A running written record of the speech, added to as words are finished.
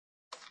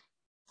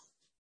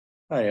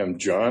Hi, I'm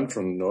John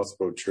from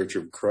Northbrook Church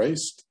of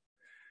Christ.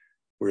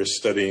 We're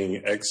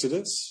studying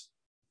Exodus,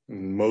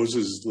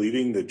 Moses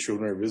leading the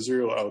children of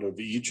Israel out of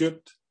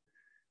Egypt,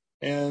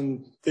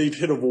 and they've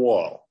hit a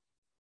wall.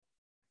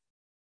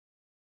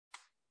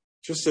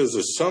 Just as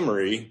a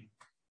summary,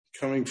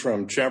 coming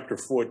from chapter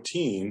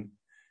 14,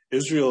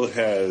 Israel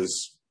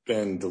has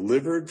been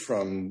delivered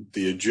from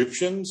the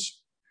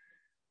Egyptians.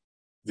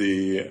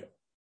 They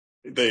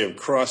have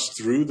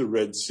crossed through the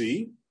Red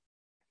Sea,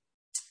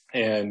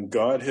 and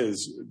God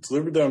has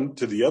delivered them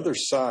to the other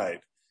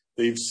side.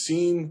 They've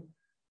seen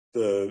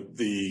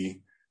they've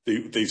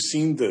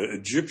seen the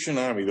Egyptian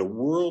army, the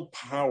world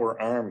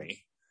power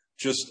army,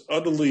 just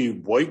utterly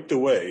wiped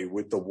away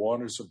with the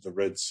waters of the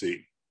Red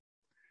Sea.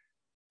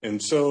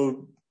 And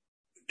so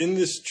in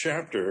this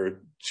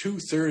chapter,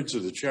 2/3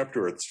 of the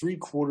chapter or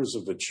 3/4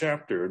 of the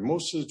chapter, and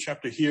most of the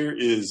chapter here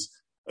is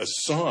a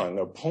song,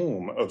 a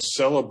poem of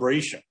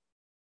celebration.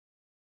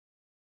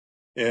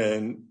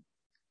 And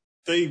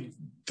they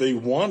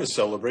want to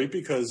celebrate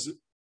because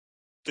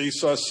they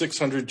saw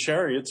 600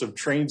 chariots of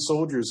trained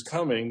soldiers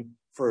coming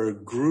for a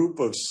group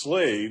of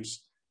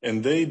slaves,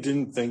 and they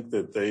didn't think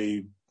that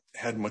they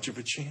had much of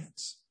a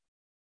chance.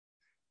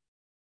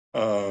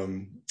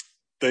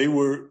 They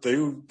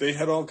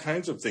had all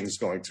kinds of things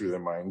going through their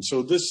mind.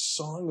 So this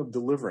song of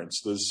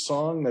deliverance, the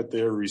song that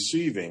they're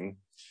receiving,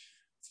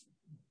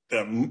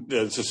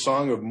 that's a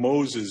song of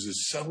Moses,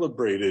 is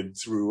celebrated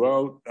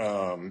throughout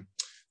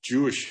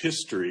Jewish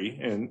history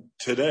and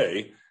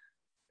today,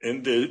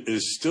 and it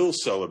is still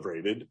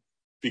celebrated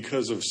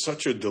because of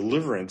such a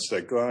deliverance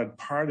that God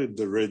parted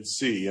the Red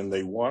Sea and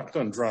they walked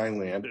on dry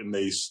land and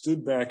they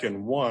stood back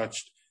and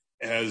watched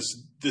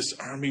as this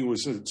army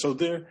was. So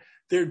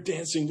they're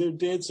dancing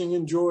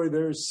in joy.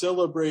 They're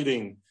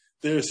celebrating.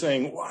 They're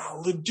saying,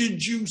 wow,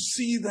 did you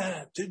see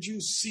that? Did you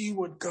see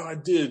what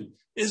God did?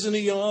 Isn't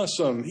he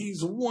awesome?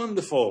 He's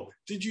wonderful.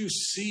 Did you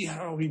see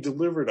how he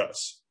delivered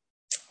us?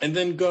 And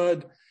then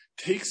God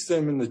takes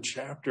them in the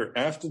chapter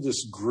after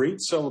this great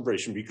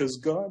celebration, because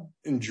God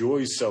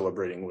enjoys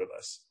celebrating with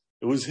us.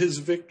 It was his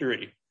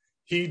victory.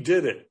 He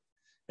did it.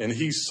 And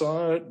he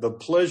saw the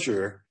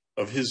pleasure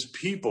of his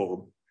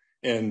people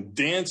and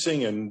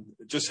dancing and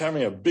just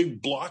having a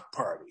big block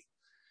party.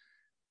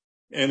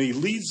 And he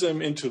leads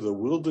them into the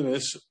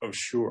wilderness of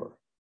Shur.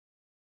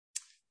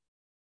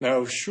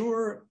 Now,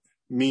 Shur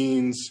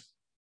means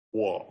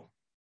wall.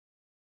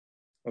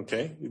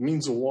 Okay? It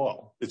means a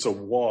wall. It's a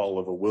wall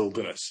of a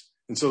wilderness.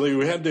 And so they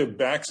had their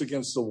backs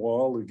against the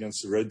wall,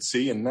 against the Red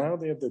Sea, and now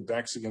they have their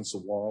backs against the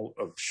wall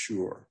of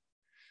Shur.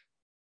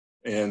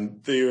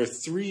 And they are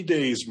 3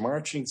 days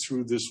marching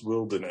through this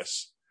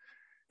wilderness.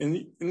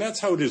 And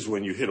that's how it is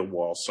when you hit a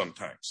wall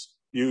sometimes.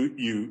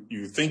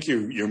 You think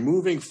you're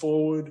moving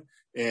forward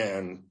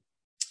and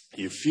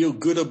you feel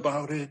good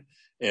about it,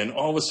 and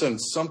all of a sudden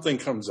something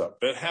comes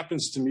up. That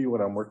happens to me when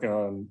I'm working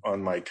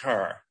on my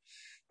car.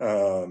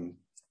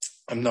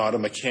 I'm not a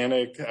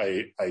mechanic.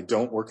 I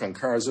don't work on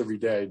cars every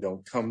day. I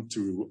don't come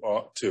to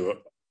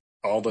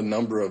all the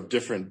number of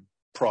different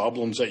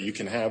problems that you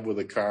can have with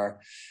a car.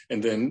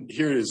 And then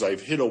here it is,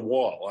 I've hit a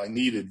wall. I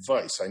need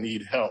advice. I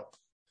need help.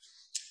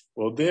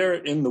 Well, they're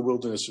in the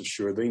wilderness of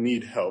Shur. They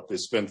need help. They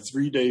spent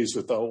 3 days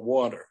without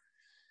water.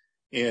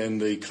 And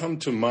they come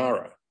to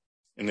Marah,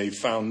 and they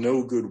found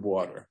no good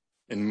water.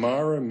 And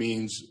Marah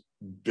means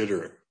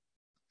bitter.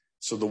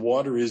 So the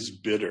water is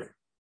bitter,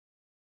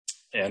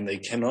 and they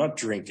cannot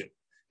drink it.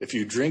 If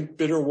you drink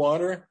bitter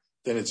water,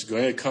 then it's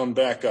going to come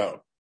back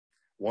out,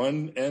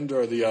 one end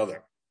or the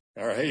other.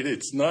 All right,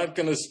 it's not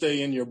going to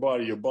stay in your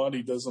body. Your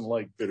body doesn't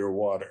like bitter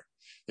water.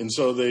 And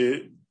so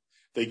they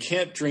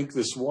can't drink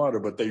this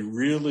water, but they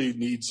really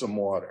need some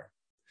water.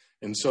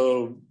 And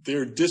so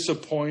they're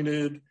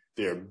disappointed,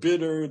 they're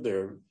bitter,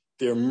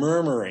 they're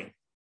murmuring.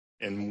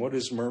 And what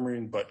is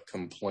murmuring but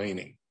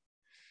complaining?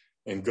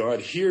 And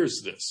God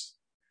hears this,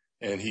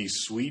 and he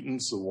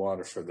sweetens the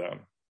water for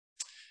them.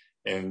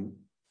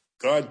 And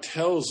God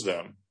tells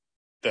them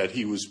that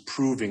he was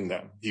proving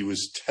them. He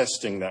was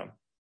testing them.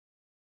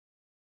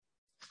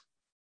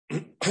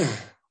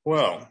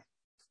 Well,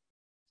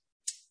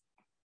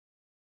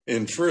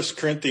 in 1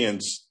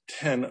 Corinthians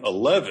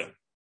 10:11,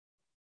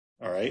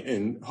 all right,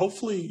 and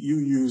hopefully you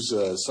use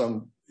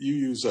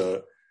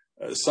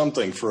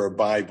something for a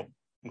Bible.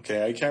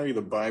 Okay, I carry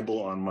the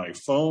Bible on my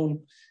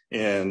phone,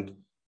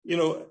 and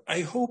I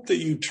hope that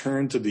you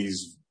turn to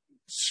these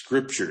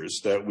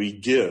scriptures that we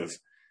give,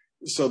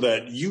 so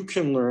that you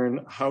can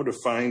learn how to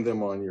find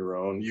them on your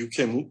own. You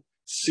can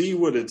see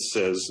what it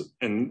says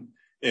and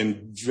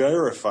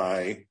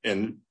verify,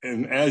 and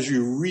as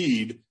you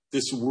read,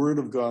 this word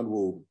of God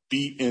will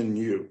be in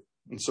you.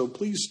 And so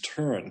please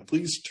turn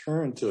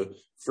to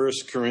 1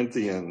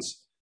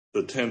 Corinthians,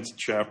 the 10th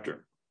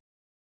chapter.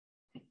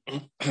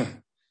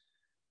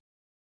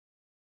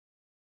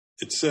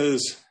 It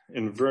says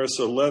in verse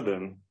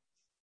 11,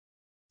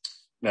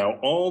 now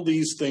all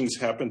these things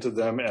happened to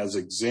them as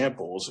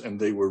examples, and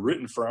they were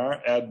written for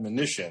our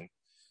admonition,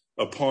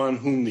 upon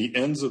whom the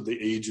ends of the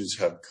ages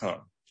have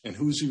come. And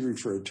who's he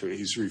referred to?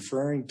 He's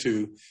referring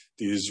to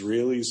the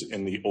Israelis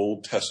in the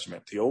Old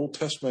Testament. The Old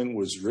Testament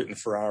was written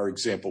for our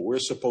example. We're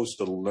supposed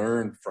to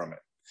learn from it.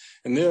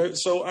 And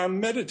so I'm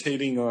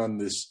meditating on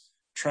this,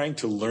 trying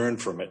to learn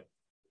from it.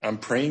 I'm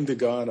praying to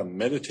God. I'm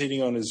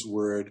meditating on his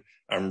word.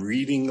 I'm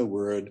reading the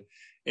word.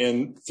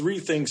 And three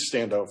things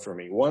stand out for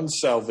me. One,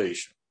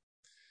 salvation.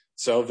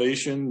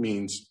 Salvation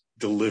means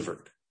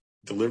delivered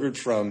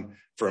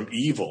from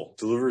evil,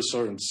 delivered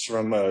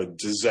from a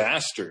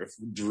disaster,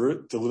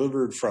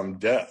 delivered from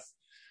death,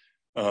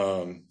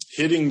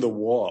 hitting the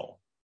wall.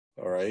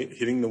 All right,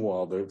 hitting the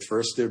wall.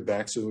 First, their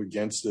backs are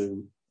against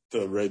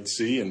the Red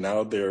Sea, and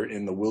now they're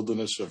in the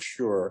wilderness of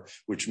Shur,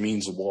 which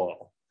means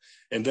wall.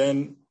 And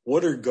then,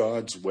 what are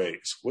God's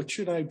ways? What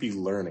should I be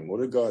learning?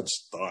 What are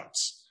God's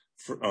thoughts?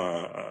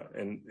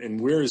 And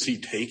where is he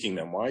taking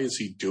them? Why is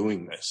he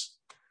doing this?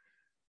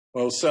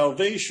 Well,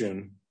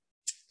 salvation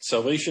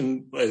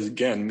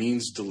again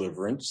means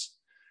deliverance.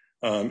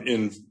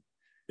 In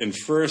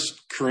 1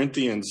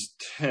 Corinthians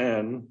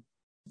 10,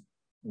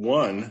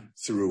 1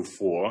 through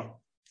 4,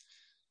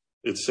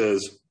 it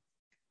says,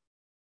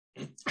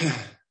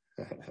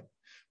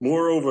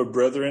 "Moreover,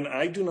 brethren,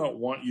 I do not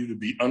want you to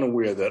be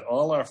unaware that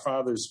all our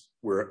fathers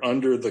were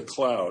under the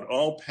cloud,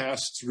 all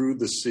passed through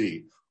the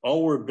sea,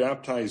 all were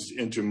baptized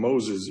into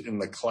Moses in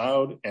the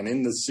cloud and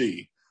in the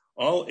sea.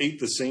 All ate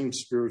the same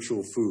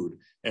spiritual food,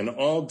 and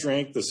all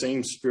drank the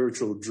same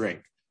spiritual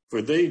drink,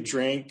 for they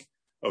drank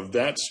of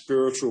that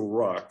spiritual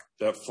rock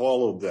that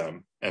followed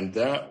them, and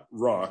that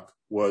rock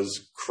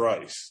was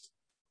Christ."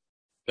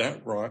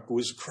 That rock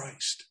was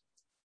Christ.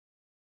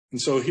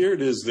 And so here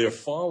it is, they're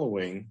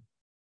following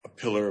a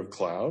pillar of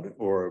cloud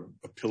or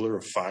a pillar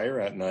of fire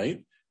at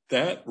night.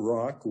 That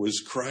rock was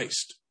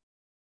Christ.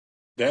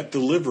 That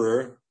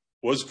deliverer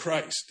was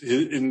Christ.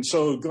 And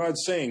so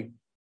God's saying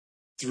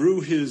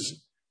through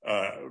his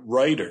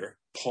writer,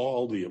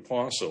 Paul the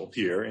apostle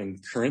here in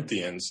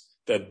Corinthians,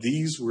 that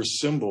these were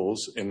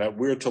symbols and that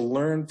we're to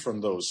learn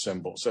from those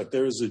symbols, that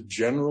there is a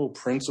general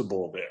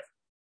principle there,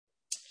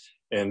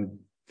 and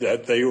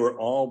that they were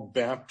all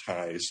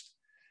baptized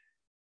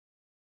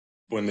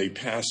when they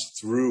passed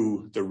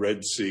through the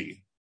Red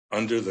Sea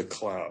under the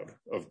cloud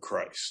of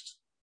Christ.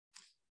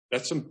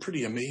 That's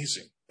pretty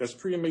amazing. That's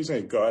pretty amazing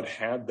that God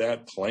had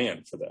that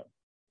plan for them.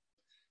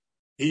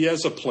 He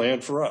has a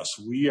plan for us.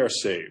 We are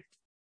saved.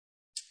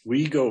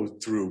 We go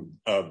through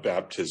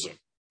baptism.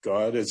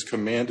 God has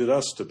commanded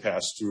us to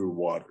pass through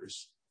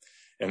waters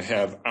and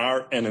have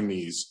our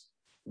enemies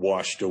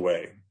washed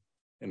away.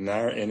 And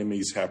our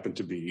enemies happen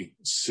to be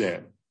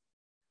sin.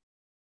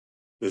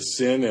 The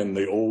sin and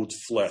the old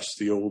flesh,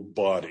 the old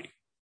body.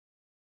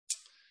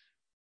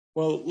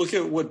 Well, look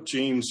at what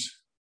James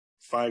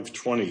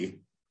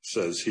 5:20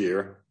 says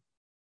here.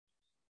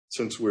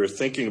 Since we're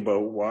thinking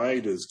about why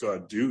does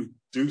God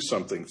do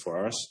something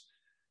for us,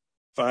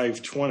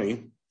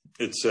 5:20,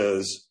 it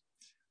says,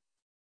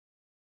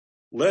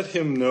 "Let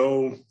him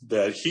know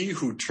that he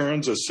who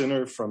turns a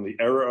sinner from the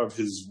error of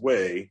his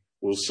way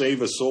will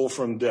save a soul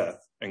from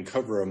death and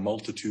cover a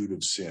multitude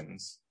of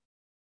sins."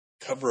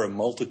 Cover a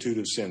multitude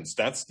of sins.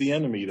 That's the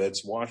enemy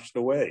that's washed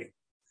away.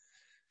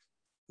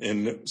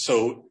 And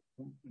so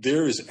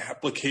there is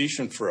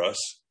application for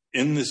us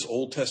in this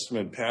Old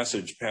Testament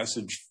passage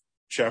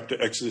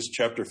Exodus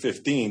chapter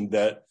 15,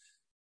 that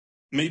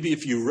maybe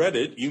if you read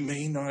it, you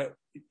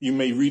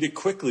may read it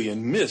quickly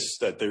and miss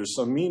that there's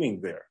some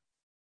meaning there.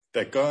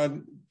 That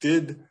God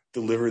did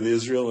deliver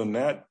Israel, and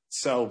that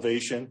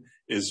salvation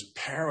is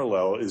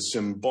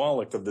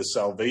symbolic of the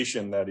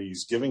salvation that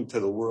he's giving to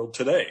the world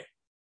today.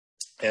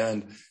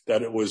 And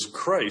that it was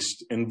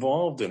Christ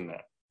involved in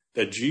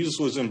that Jesus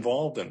was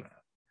involved in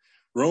that.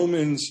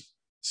 Romans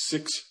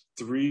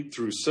 6:3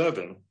 through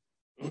 7.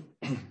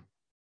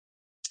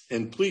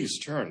 And please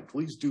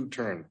do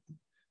turn.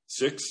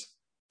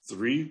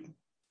 6:3.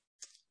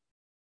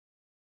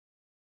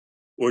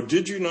 "Or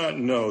did you not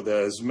know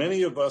that as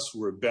many of us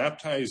were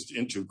baptized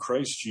into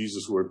Christ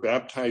Jesus were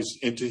baptized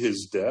into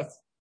his death?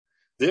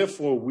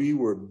 Therefore we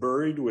were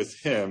buried with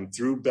him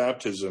through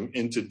baptism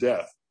into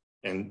death.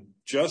 And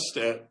just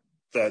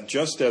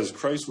as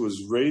Christ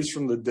was raised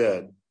from the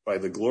dead by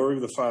the glory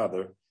of the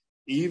Father,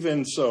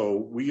 even so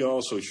we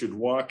also should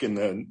walk in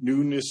the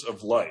newness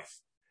of life.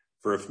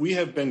 For if we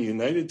have been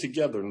united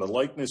together in the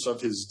likeness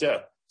of his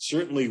death,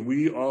 certainly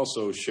we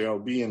also shall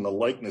be in the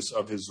likeness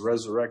of his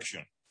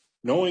resurrection.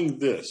 Knowing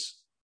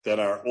this, that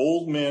our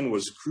old man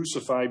was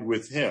crucified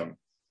with him,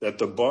 that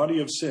the body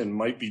of sin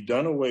might be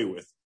done away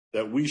with,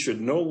 that we should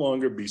no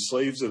longer be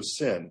slaves of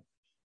sin.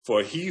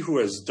 For he who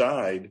has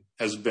died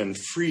has been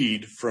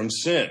freed from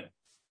sin."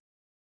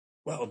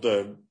 Well,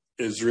 the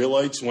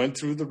Israelites went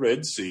through the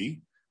Red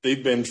Sea.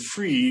 They've been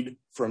freed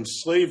from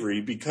slavery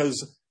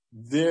because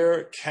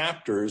their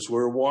captors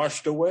were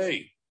washed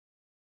away.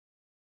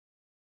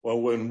 Well,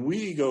 when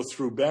we go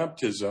through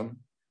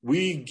baptism,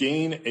 we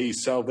gain a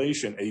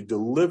salvation, a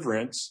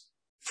deliverance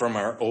from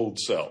our old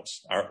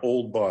selves, our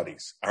old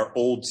bodies, our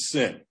old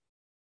sin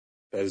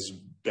that has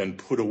been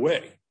put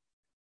away.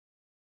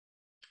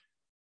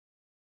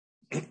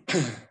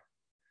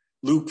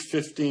 Luke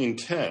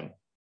 15:10.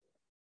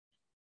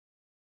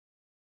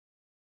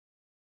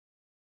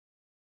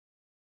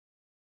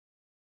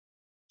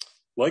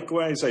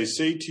 Likewise, I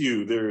say to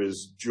you, there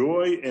is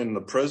joy in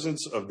the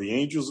presence of the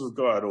angels of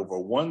God over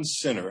one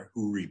sinner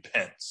who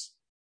repents.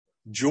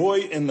 Joy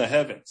in the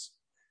heavens.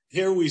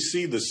 Here we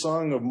see the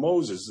song of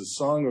Moses, the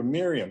song of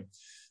Miriam,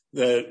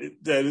 that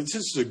it's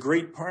just a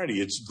great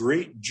party. It's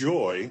great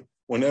joy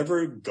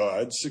whenever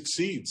God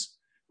succeeds,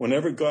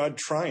 whenever God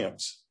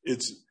triumphs.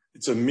 It's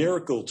a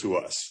miracle to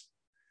us.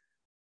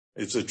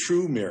 It's a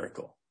true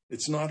miracle.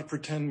 It's not a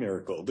pretend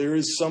miracle. There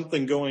is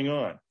something going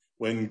on.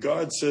 When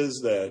God says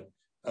that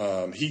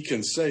he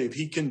can save,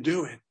 he can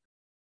do it.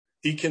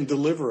 He can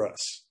deliver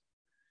us.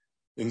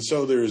 And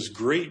so there is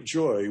great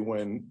joy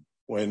when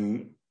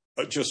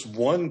just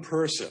one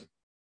person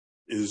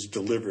is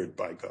delivered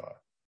by God.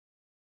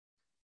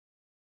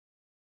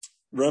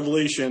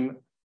 Revelation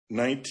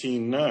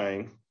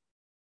 19:9.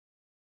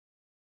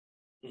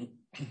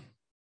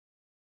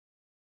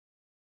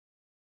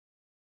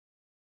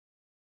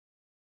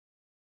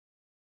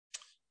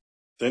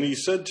 Then he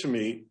said to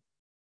me,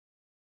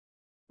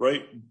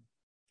 right,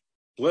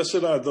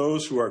 blessed are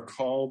those who are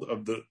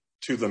called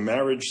to the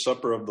marriage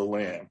supper of the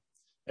Lamb.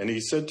 And he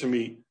said to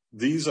me,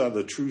 these are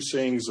the true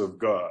sayings of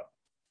God.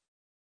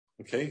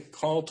 Okay,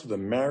 called to the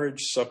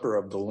marriage supper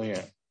of the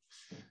Lamb.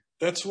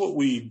 That's what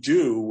we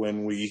do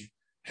when we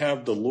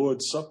have the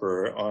Lord's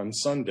Supper on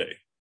Sunday.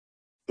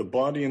 The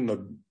body and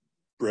the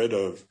bread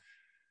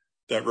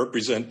that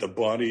represent the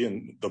body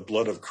and the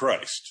blood of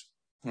Christ.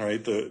 All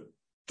right, the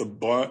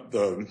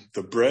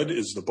bread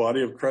is the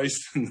body of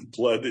Christ, and the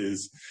blood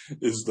is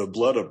the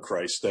blood of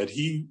Christ, that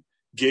he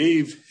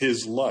gave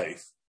his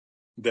life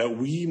that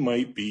we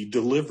might be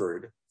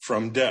delivered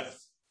from death.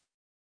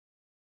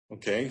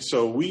 Okay,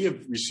 so we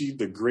have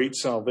received a great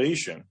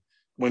salvation.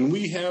 When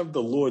we have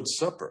the Lord's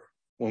Supper,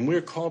 when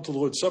we're called to the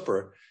Lord's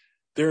Supper,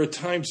 there are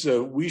times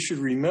that we should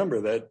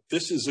remember that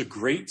this is a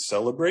great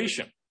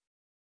celebration.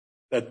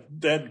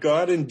 That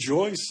God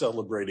enjoys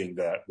celebrating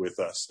that with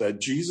us, that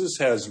Jesus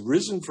has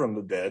risen from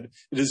the dead.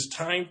 It is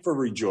time for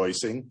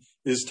rejoicing.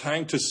 It is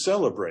time to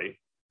celebrate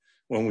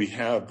when we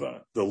have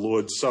the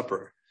Lord's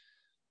Supper,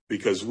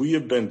 because we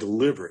have been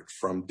delivered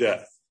from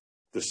death,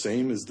 the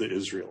same as the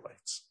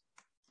Israelites.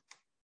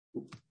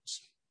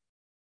 Oops.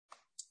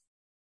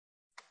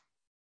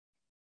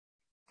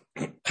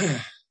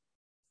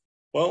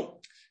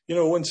 Well,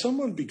 when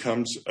someone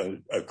becomes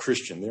a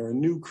Christian, they're a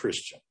new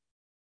Christian.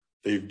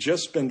 They've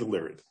just been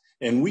delivered.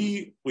 And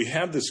we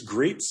have this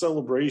great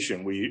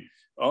celebration. We're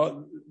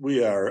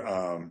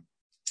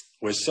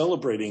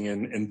celebrating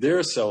and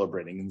they're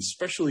celebrating, and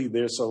especially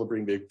they're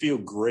celebrating. They feel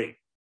great.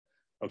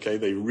 Okay.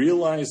 They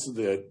realize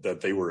that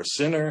they were a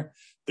sinner.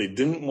 They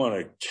didn't want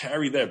to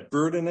carry that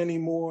burden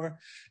anymore.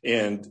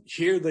 And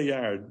here they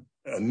are,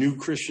 a new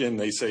Christian.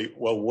 They say,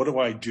 well, what do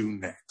I do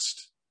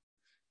next?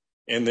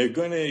 And they're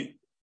going to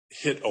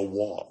hit a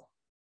wall.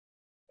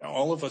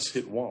 All of us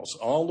hit walls.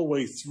 All the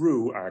way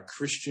through our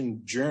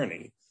Christian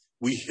journey,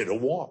 we hit a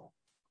wall.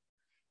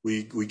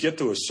 We get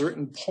to a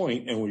certain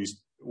point and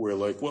we're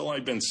like, well,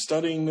 I've been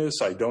studying this.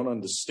 I don't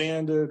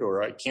understand it,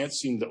 or I can't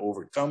seem to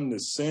overcome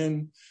this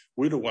sin.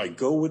 Where do I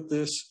go with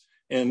this?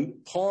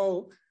 And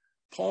Paul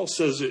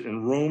says it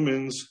in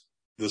Romans,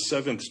 the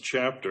 7th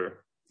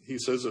chapter. He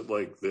says it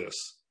like this.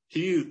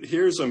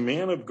 Here's a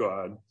man of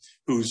God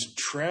who's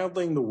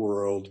traveling the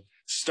world,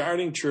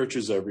 starting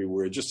churches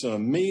everywhere, just an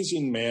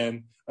amazing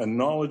man, a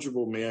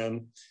knowledgeable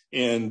man.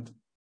 And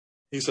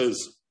he says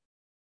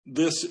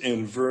this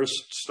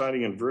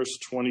starting in verse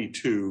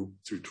 22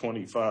 through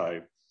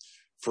 25,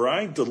 for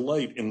I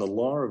delight in the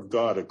law of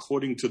God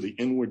according to the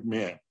inward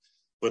man,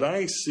 but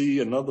I see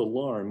another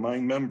law in my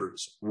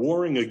members,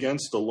 warring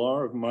against the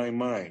law of my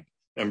mind,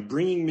 and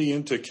bringing me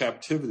into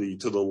captivity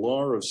to the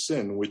law of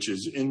sin, which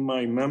is in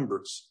my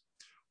members.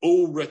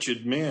 O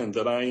wretched man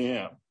that I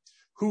am,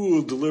 who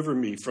will deliver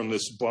me from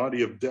this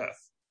body of death?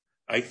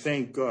 I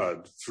thank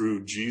God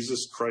through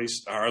Jesus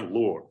Christ our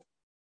Lord.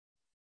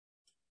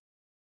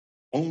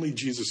 Only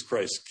Jesus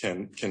Christ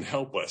can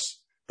help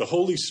us. The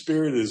Holy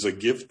Spirit is a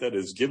gift that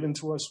is given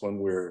to us when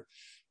we're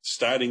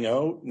starting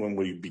out, when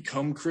we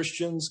become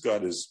Christians.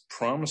 God has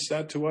promised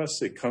that to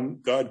us.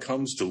 God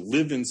comes to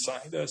live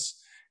inside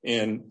us,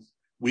 and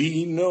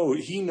He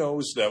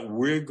knows that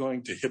we're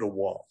going to hit a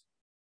wall.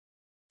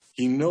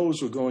 He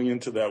knows we're going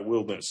into that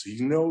wilderness.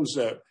 He knows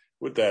that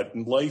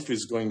life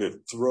is going to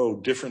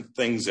throw different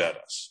things at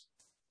us.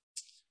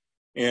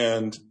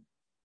 And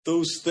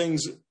those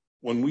things,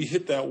 when we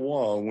hit that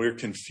wall and we're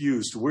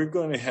confused, we're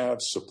going to have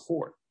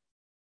support.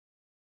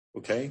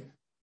 Okay?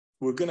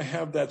 We're going to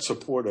have that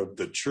support of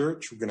the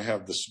church. We're going to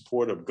have the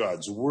support of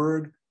God's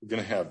word. We're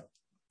going to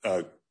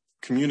have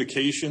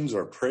communications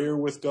or prayer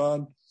with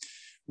God.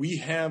 We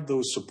have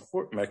those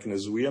support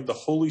mechanisms. We have the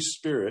Holy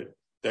Spirit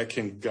that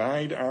can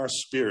guide our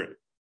spirit.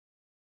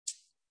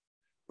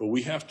 But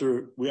we have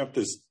to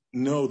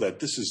know that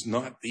this is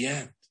not the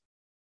end.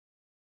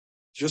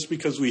 Just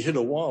because we hit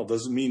a wall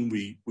doesn't mean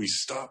we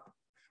stop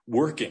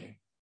working.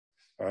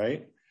 All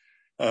right?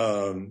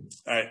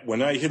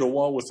 When I hit a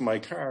wall with my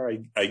car,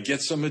 I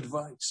get some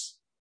advice.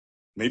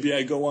 Maybe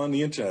I go on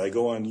the internet, I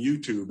go on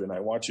YouTube and I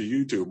watch a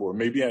YouTube, or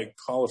maybe I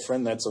call a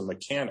friend that's a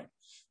mechanic.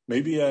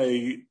 Maybe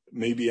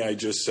I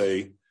just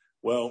say,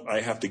 well, I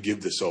have to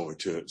give this over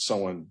to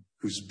someone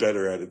who's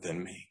better at it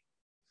than me.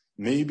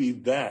 Maybe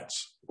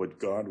that's what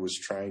God was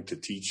trying to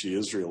teach the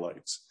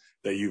Israelites,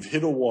 that you've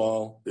hit a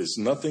wall. There's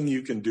nothing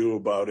you can do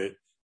about it.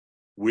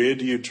 Where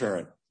do you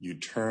turn? You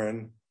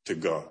turn to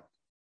God.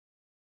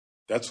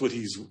 That's what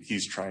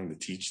he's trying to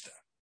teach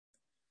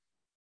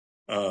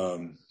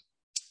them.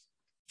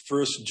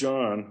 1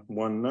 John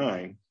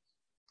 1:9,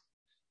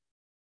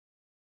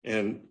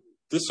 and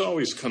this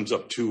always comes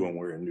up too when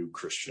we're a new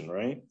Christian,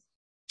 right?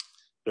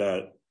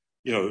 That,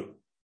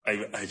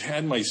 I've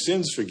had my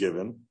sins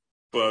forgiven,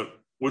 but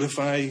what if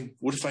I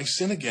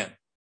sin again?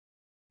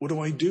 What do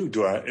I do?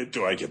 Do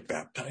I get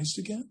baptized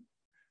again?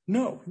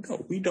 No,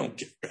 we don't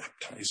get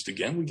baptized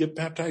again. We get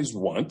baptized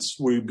once.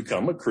 We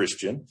become a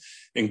Christian,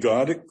 and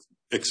God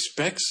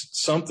expects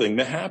something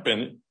to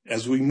happen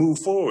as we move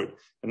forward.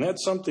 And that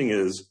something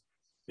is,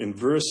 in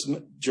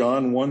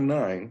John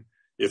 1:9,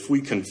 if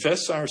we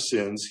confess our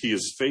sins, he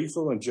is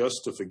faithful and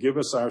just to forgive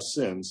us our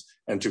sins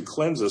and to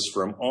cleanse us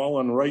from all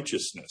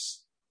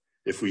unrighteousness.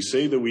 If we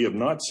say that we have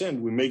not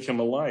sinned, we make him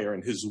a liar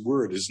and his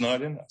word is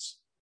not in us.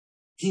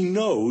 He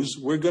knows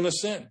we're going to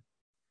sin,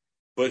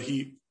 but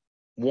he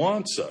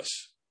wants us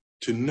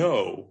to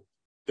know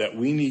that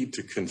we need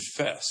to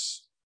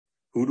confess.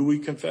 Who do we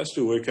confess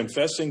to? We're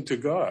confessing to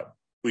God.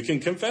 We can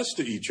confess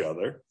to each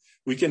other.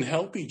 We can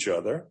help each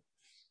other.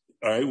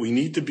 All right, we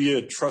need to be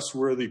a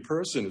trustworthy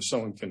person if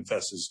someone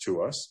confesses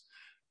to us.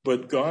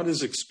 But God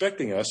is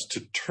expecting us to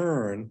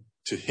turn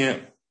to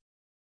him,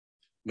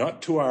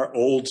 not to our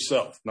old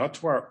self, not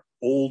to our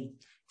old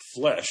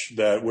flesh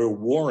that we're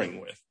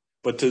warring with,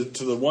 but to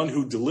the one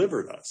who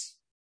delivered us.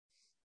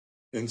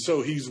 And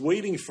so he's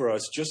waiting for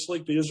us, just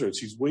like the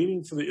Israelites. He's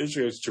waiting for the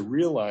Israelites to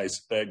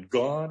realize that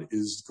God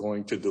is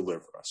going to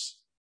deliver us.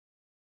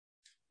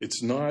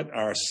 It's not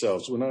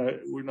ourselves.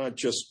 We're not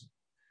just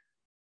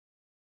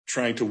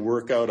trying to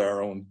work out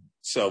our own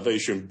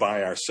salvation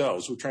by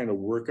ourselves. We're trying to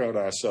work out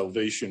our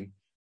salvation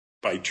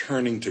by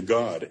turning to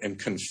God and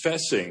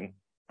confessing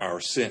our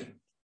sin.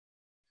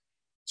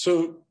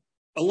 So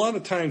a lot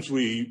of times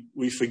we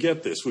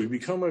forget this. We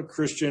become a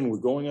Christian, we're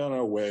going on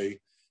our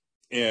way,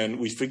 and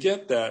we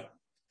forget that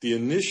the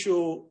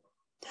initial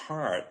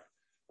part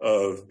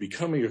of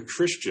becoming a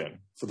Christian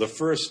for the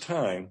first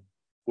time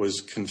was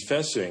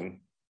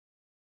confessing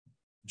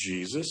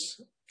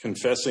Jesus,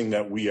 confessing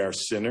that we are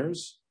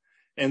sinners,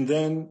 and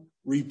then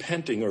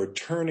repenting or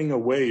turning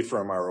away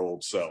from our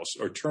old selves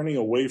or turning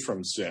away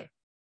from sin.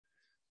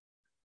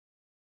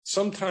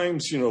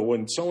 Sometimes,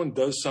 when someone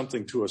does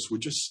something to us, we're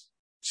just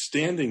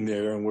standing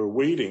there and we're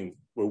waiting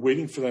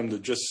for them to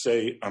just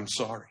say, I'm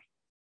sorry.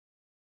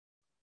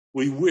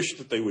 We wish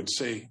that they would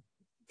say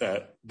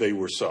that they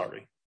were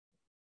sorry.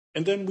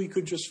 And then we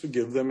could just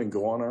forgive them and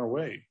go on our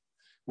way.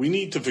 We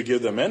need to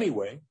forgive them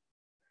anyway,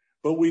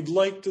 but we'd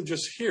like to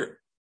just hear it.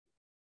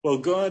 Well,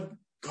 God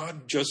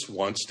just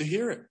wants to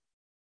hear it.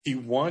 He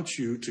wants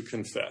you to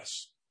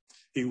confess.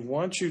 He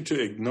wants you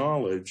to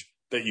acknowledge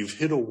that you've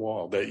hit a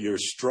wall, that you're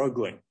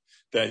struggling,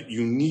 that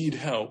you need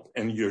help,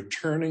 and you're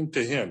turning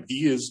to him.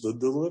 He is the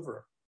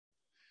deliverer.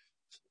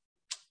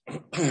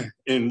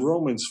 In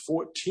Romans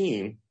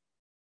 14,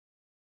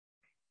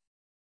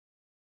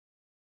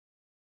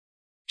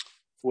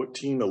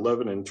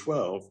 11, and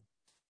 12,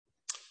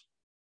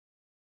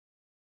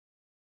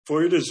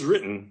 for it is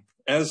written,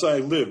 as I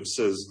live,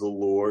 says the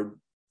Lord,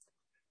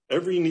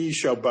 every knee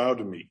shall bow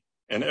to me,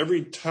 and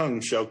every tongue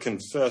shall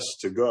confess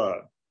to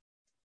God.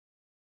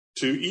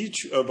 So then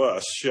each of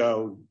us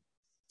shall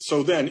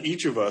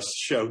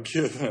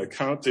give an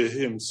account to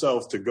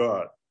himself to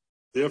God.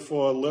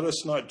 Therefore, let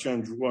us not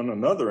judge one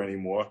another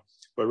anymore,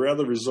 but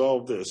rather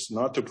resolve this,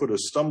 not to put a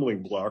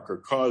stumbling block or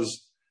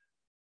cause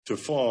to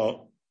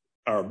fall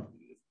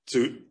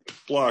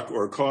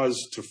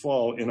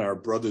in our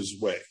brother's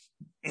way.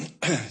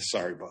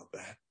 Sorry about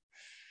that.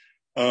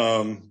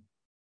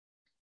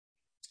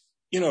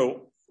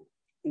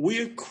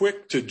 We're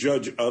quick to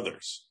judge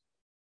others.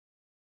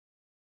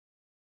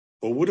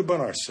 But what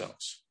about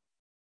ourselves?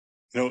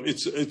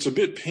 It's a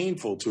bit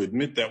painful to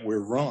admit that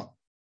we're wrong.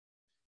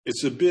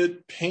 It's a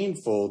bit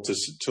painful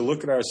to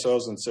look at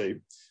ourselves and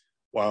say,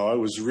 wow, I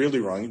was really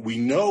wrong. We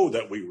know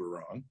that we were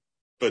wrong,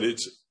 but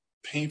it's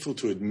painful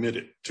to admit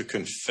it, to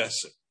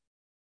confess it.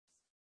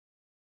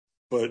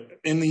 But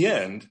in the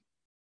end,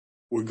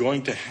 we're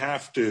going to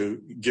have to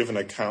give an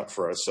account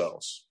for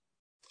ourselves.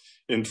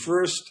 In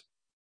 1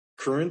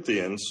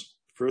 Corinthians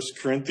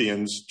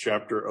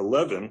chapter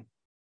 11,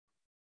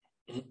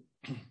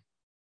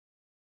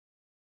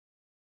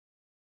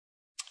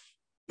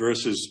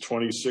 verses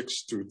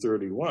 26 through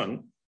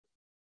 31,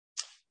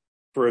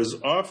 for as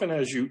often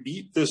as you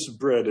eat this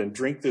bread and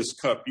drink this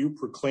cup, you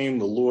proclaim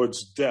the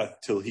Lord's death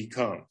till he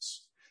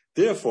comes.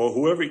 Therefore,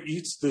 whoever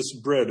eats this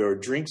bread or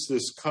drinks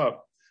this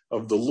cup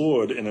of the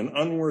Lord in an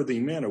unworthy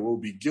manner will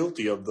be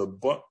guilty of the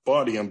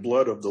body and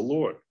blood of the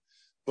Lord.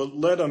 But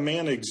let a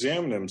man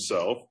examine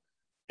himself,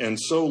 and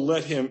so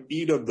let him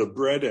eat of the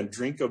bread and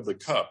drink of the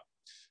cup.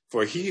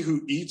 For he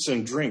who eats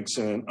and drinks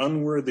in an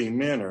unworthy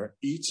manner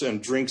eats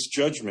and drinks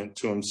judgment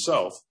to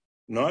himself,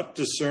 not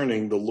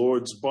discerning the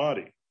Lord's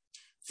body.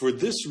 For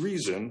this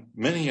reason,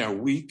 many are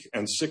weak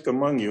and sick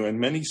among you, and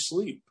many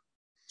sleep.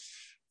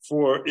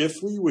 For if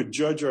we would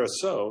judge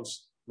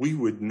ourselves, we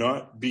would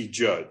not be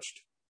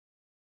judged.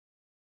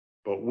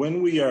 But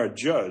when we are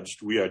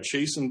judged, we are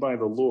chastened by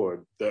the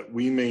Lord, that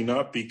we may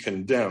not be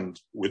condemned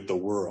with the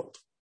world.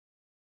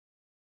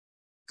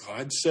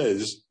 God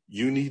says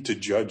you need to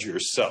judge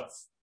yourself.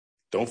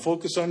 Don't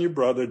focus on your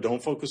brother.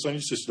 Don't focus on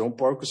your sister. Don't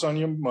focus on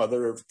your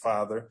mother or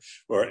father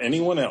or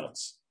anyone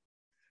else.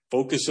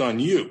 Focus on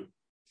you,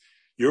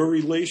 your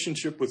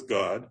relationship with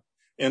God,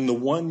 and the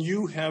one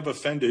you have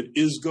offended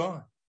is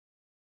God.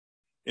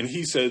 And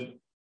he said,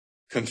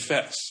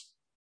 confess.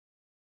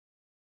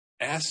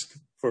 Ask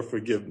for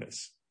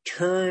forgiveness.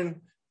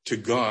 Turn to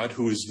God,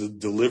 who is the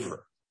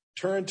deliverer.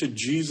 Turn to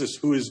Jesus,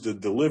 who is the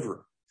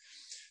deliverer.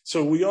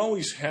 So we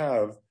always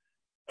have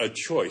a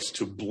choice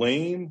to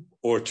blame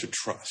or to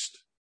trust.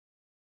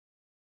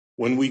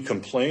 When we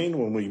complain,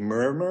 when we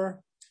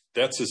murmur,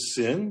 that's a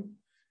sin.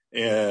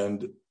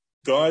 And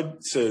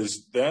God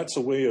says that's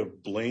a way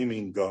of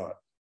blaming God.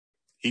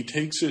 He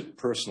takes it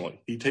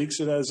personally. He takes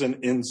it as an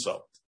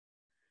insult.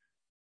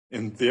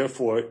 And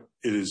therefore,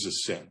 it is a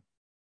sin.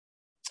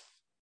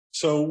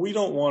 So we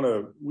don't want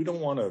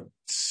to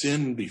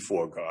sin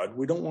before God.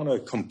 We don't want to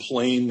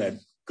complain that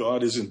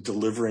God isn't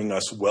delivering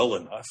us well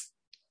enough,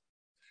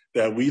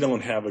 that we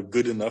don't have a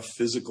good enough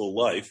physical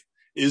life.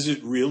 Is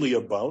it really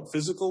about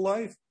physical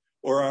life,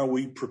 or are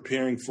we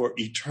preparing for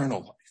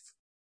eternal life?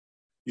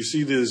 You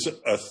see, there's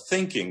a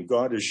thinking.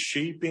 God is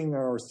shaping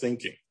our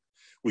thinking.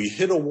 We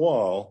hit a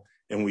wall,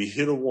 and we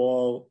hit a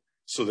wall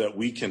so that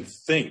we can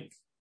think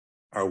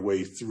our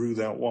way through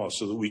that wall,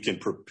 so that we can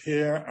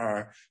prepare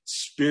our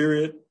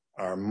spirit,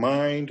 our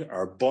mind,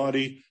 our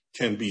body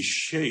can be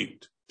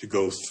shaped to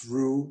go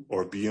through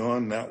or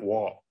beyond that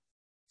wall,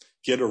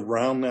 get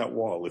around that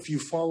wall. If you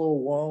follow a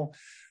wall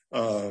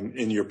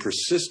and you're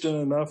persistent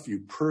enough,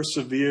 you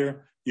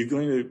persevere, you're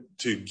going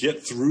to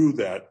get through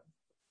that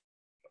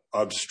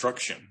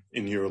obstruction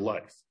in your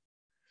life.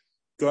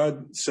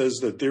 God says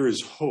that there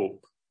is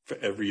hope for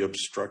every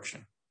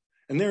obstruction.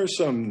 And there are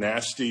some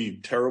nasty,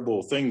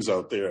 terrible things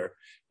out there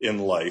in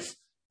life.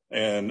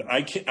 And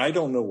I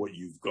don't know what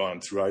you've gone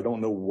through. I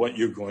don't know what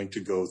you're going to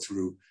go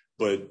through,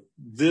 but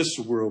this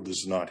world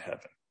is not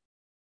heaven.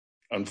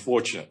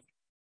 Unfortunately,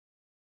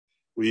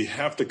 we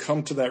have to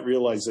come to that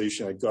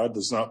realization that God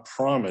does not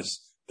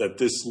promise that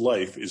this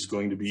life is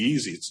going to be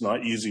easy. It's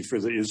not easy for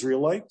the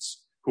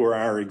Israelites, who are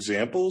our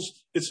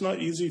examples. It's not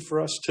easy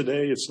for us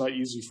today. It's not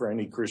easy for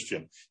any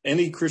Christian.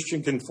 Any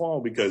Christian can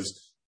fall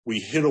because we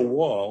hit a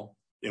wall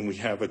and we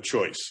have a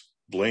choice,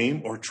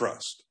 blame or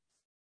trust.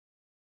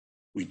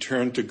 We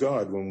turn to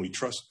God when we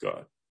trust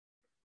God.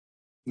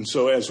 And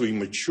so as we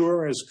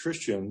mature as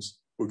Christians,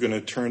 we're going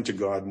to turn to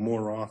God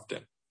more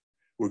often.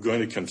 We're going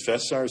to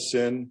confess our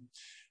sin.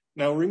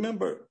 Now,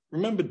 remember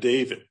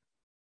David,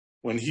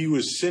 when he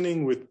was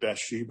sinning with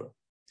Bathsheba.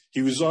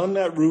 He was on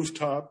that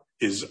rooftop.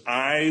 His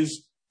eyes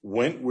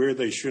went where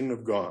they shouldn't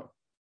have gone.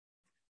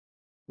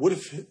 What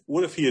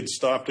if he had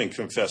stopped and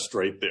confessed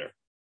right there?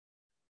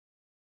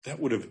 That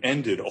would have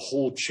ended a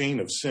whole chain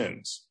of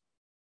sins.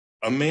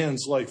 A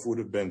man's life would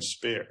have been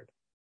spared.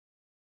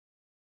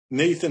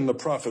 Nathan the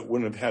prophet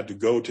wouldn't have had to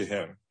go to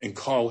him and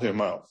call him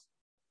out.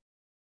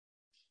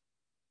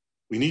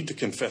 We need to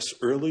confess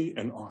early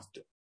and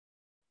often.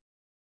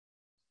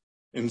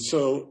 And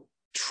so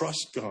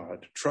trust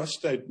God. Trust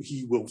that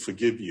he will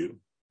forgive you.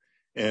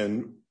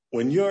 And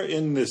when you're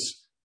in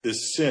this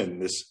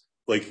sin,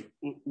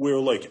 we're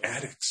like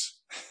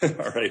addicts.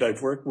 All right.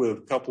 I've worked with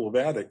a couple of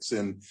addicts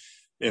and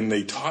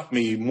they taught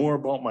me more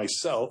about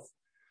myself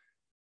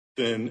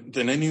than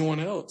anyone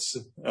else.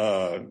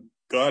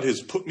 God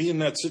has put me in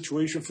that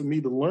situation for me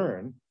to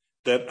learn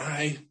that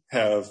I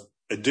have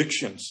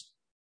addictions.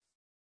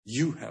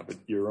 You have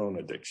your own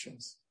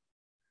addictions.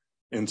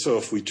 And so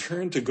if we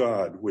turn to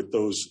God with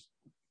those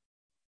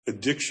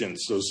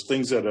addictions, those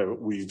things that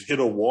we've hit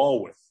a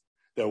wall with,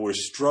 that we're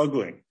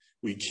struggling,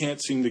 we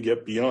can't seem to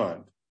get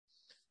beyond,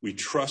 we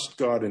trust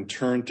God and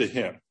turn to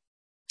him.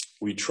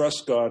 We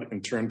trust God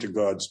and turn to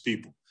God's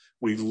people.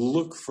 We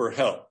look for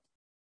help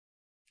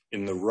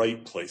in the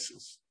right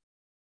places.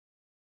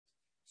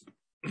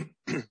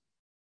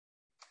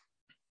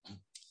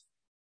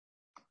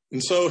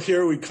 And so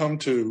here we come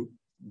to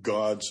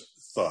God's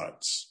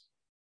thoughts,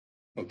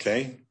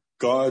 okay?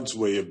 God's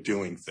way of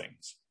doing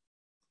things.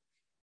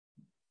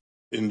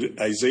 In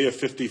Isaiah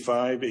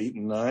 55, 8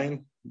 and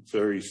 9,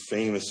 very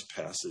famous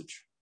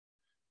passage.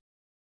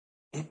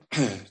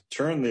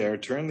 Turn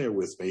there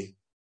with me.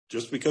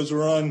 Just because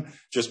we're on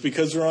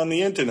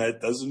the internet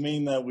doesn't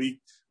mean that we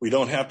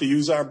don't have to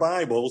use our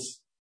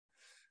Bibles.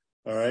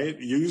 All right.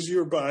 Use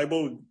your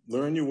Bible,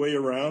 learn your way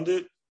around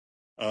it.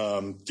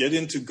 Get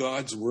into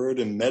God's word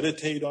and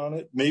meditate on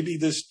it. Maybe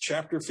this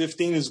chapter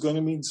 15 is going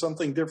to mean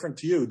something different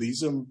to you.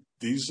 These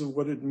are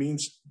what it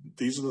means.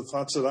 These are the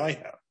thoughts that I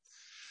have.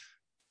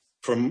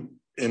 And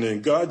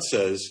then God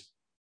says,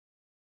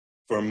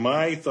 "For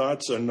my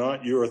thoughts are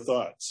not your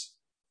thoughts,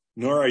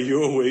 nor are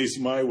your ways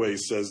my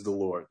ways, says the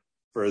Lord.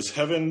 For as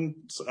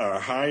heavens are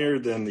higher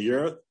than the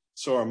earth,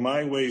 so are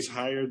my ways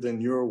higher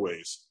than your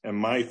ways, and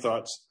my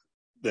thoughts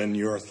than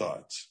your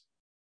thoughts."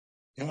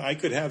 I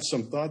could have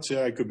some thoughts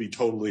here. I could be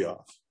totally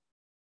off.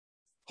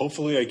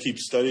 Hopefully I keep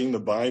studying the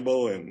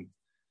Bible and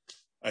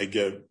I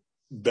get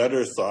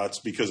better thoughts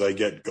because I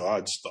get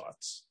God's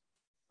thoughts.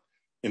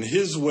 And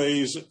his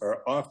ways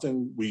are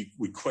often, we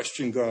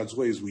question God's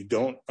ways. We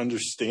don't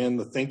understand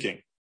the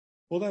thinking.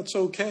 Well, that's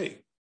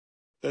okay.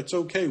 That's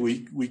okay.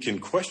 We can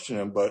question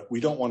him, but we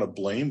don't want to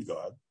blame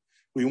God.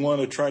 We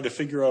want to try to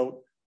figure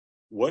out,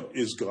 what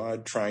is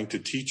God trying to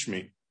teach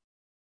me?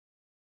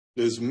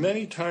 There's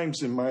many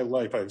times in my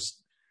life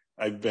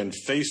I've been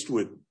faced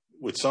with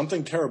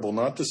something terrible,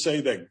 not to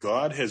say that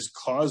God has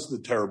caused the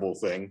terrible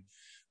thing,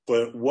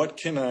 but what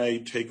can I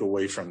take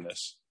away from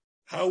this?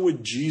 How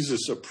would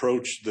Jesus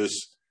approach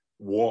this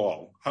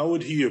wall? How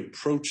would he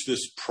approach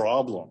this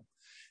problem?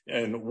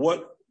 And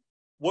what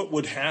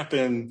would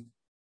happen,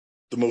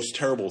 the most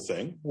terrible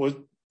thing? What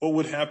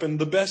would happen,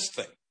 the best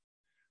thing?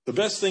 The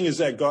best thing is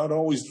that God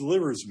always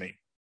delivers me.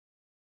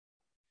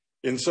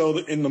 And so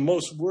in the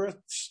most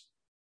worst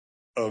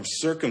of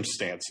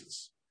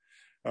circumstances,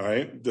 all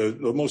right,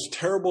 the most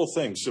terrible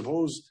thing,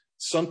 suppose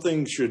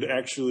something should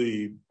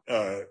actually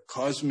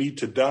cause me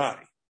to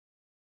die,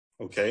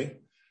 okay?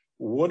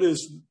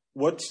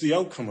 What's the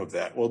outcome of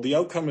that? Well, the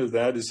outcome of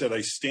that is that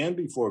I stand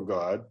before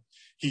God.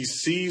 He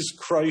sees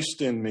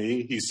Christ in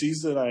me. He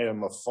sees that I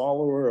am a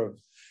follower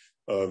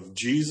of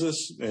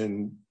Jesus,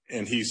 and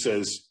he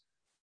says,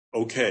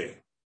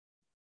 okay,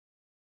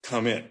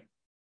 come in.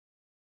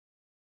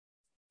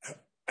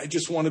 I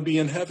just want to be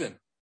in heaven.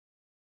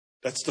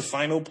 That's the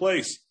final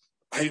place.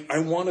 I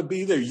want to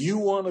be there. You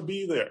want to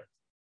be there.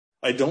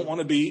 I don't want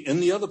to be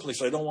in the other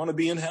place. I don't want to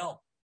be in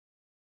hell.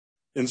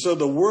 And so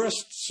the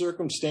worst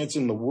circumstance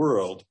in the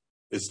world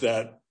is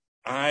that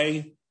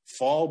I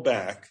fall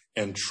back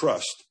and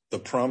trust the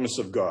promise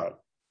of God.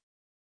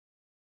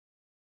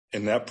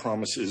 And that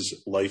promise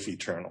is life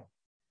eternal.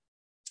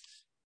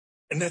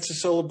 And that's a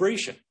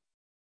celebration.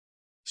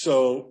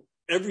 So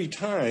every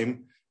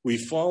time we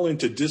fall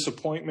into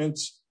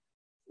disappointments,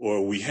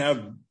 or we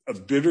have a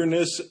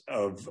bitterness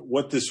of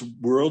what this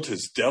world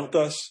has dealt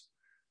us,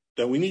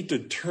 that we need to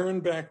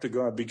turn back to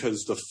God,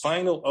 because the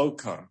final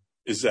outcome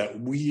is that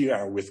we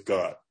are with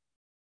God,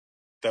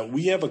 that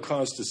we have a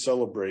cause to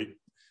celebrate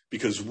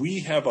because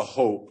we have a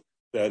hope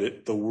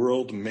that the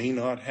world may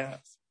not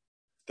have,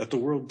 that the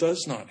world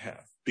does not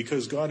have,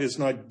 because God has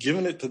not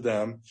given it to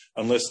them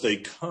unless they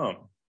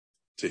come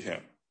to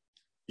him.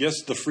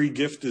 Yes, the free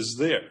gift is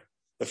there.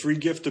 The free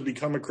gift to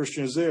become a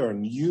Christian is there.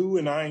 And you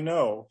and I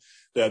know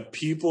that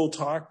people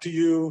talk to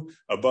you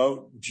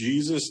about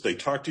Jesus, they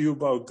talk to you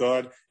about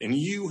God, and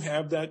you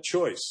have that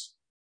choice.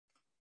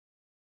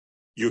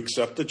 You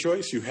accept the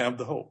choice, you have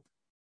the hope.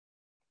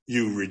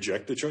 You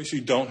reject the choice,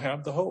 you don't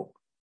have the hope.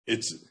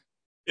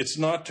 It's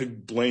not to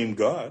blame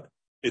God.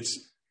 It's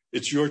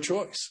your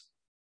choice,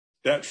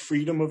 that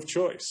freedom of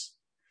choice.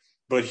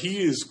 But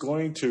he is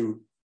going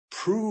to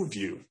prove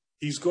you.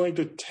 He's going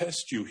to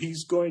test you.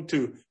 He's going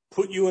to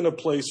put you in a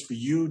place for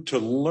you to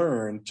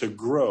learn, to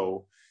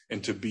grow,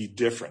 and to be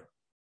different.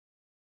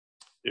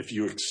 If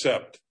you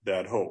accept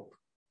that hope.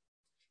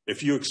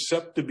 If you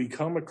accept to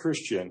become a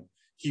Christian,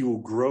 he will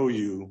grow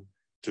you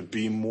to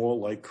be more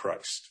like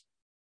Christ.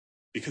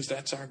 Because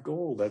that's our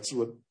goal.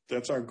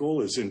 That's our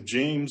goal is. In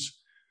James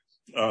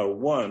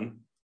 1,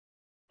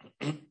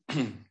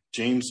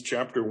 James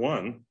chapter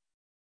 1,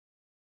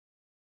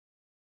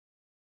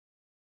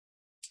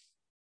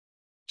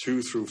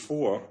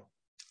 2-4.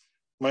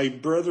 My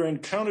brethren,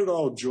 count it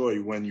all joy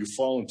when you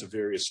fall into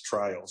various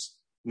trials,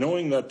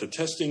 knowing that the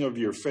testing of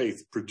your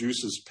faith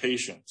produces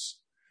patience.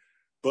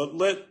 But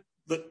let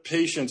the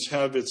patience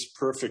have its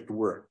perfect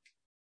work,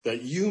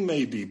 that you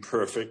may be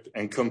perfect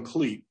and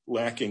complete,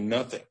 lacking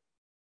nothing.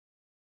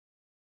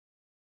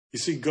 You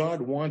see,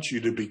 God wants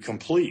you to be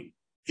complete.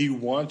 He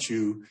wants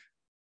you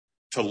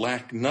to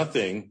lack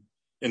nothing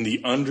in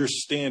the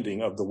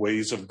understanding of the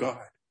ways of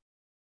God.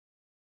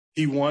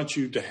 He wants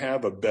you to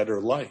have a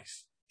better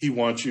life. He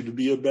wants you to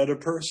be a better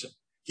person.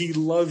 He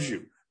loves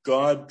you.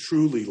 God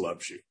truly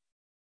loves you.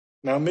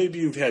 Now, maybe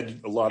you've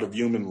had a lot of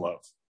human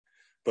love,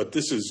 but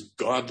this is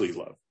godly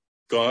love.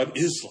 God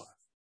is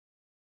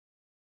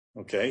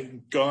love.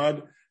 Okay?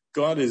 God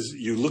is,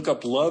 you look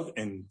up love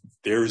and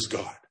there's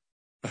God.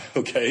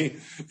 Okay?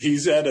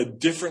 He's at a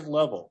different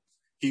level.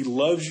 He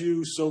loves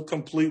you so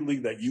completely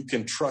that you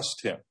can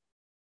trust him.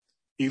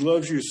 He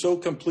loves you so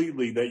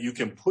completely that you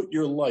can put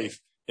your life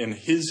in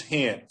his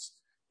hands.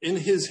 In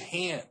his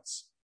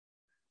hands.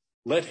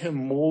 Let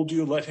him mold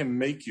you, let him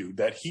make you,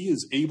 that he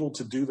is able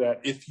to do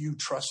that if you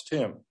trust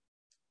him.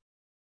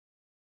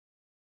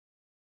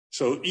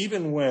 So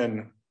even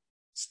when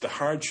the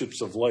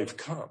hardships of life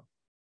come,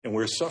 and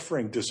we're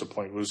suffering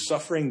disappointment, we're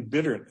suffering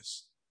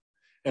bitterness.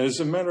 And as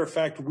a matter of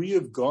fact, we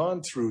have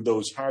gone through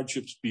those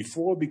hardships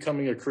before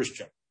becoming a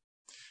Christian.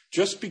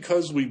 Just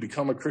because we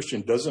become a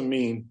Christian doesn't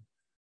mean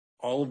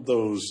all of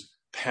those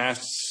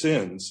past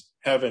sins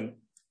haven't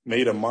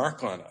made a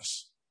mark on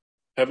us,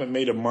 haven't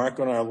made a mark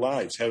on our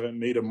lives, haven't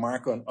made a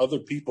mark on other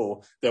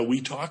people that we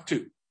talk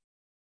to.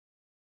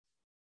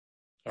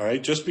 All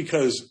right, just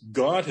because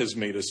God has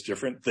made us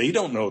different, they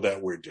don't know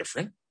that we're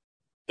different.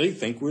 They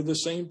think we're the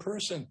same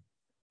person.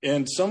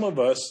 And some of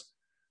us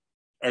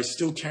are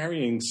still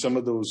carrying some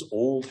of those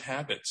old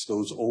habits,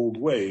 those old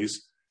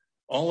ways.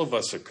 All of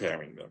us are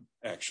carrying them,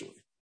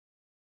 actually.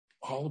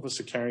 All of us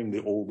are carrying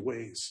the old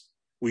ways.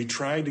 We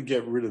try to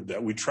get rid of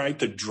that. We try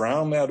to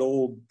drown that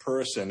old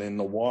person in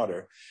the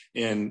water.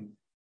 And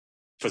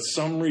for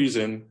some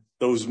reason,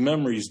 those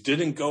memories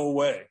didn't go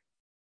away.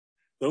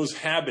 Those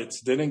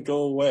habits didn't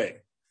go away.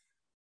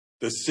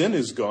 The sin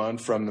is gone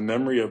from the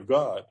memory of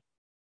God,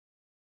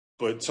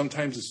 but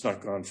sometimes it's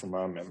not gone from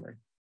our memory.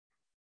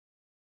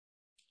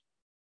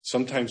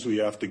 Sometimes we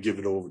have to give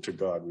it over to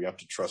God. We have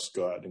to trust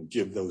God and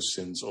give those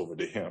sins over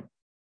to him.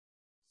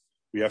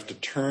 We have to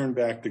turn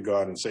back to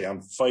God and say,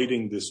 I'm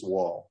fighting this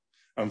wall.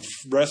 I'm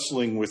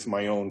wrestling with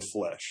my own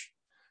flesh.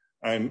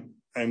 I'm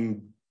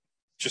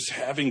just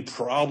having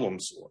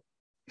problems.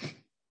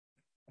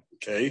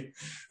 Okay?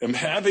 I'm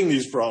having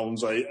these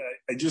problems. I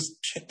just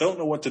don't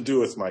know what to do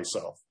with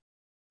myself.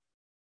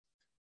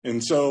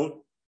 And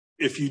so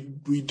if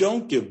we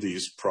don't give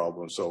these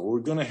problems over, we're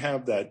going to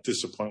have that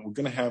disappointment.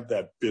 We're going to have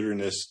that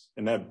bitterness,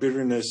 and that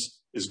bitterness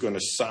is going to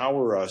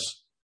sour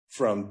us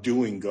from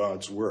doing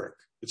God's work.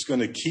 It's going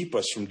to keep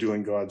us from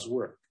doing God's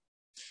work.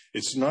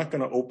 It's not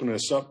going to open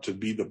us up to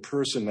be the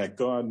person that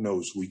God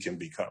knows we can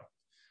become.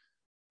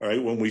 All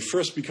right, when we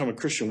first become a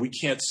Christian, we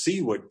can't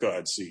see what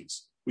God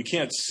sees. We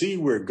can't see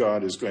where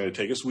God is going to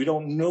take us. We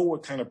don't know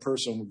what kind of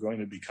person we're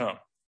going to become.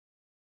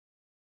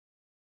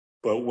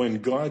 But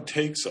when God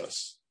takes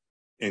us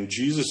and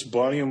Jesus'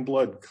 body and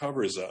blood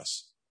covers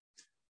us,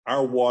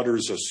 our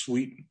waters are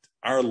sweetened.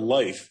 Our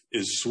life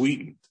is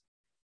sweetened.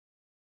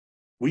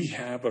 We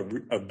have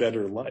a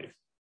better life,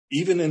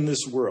 even in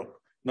this world,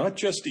 not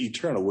just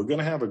eternal. We're going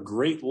to have a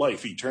great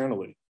life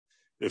eternally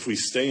if we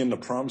stay in the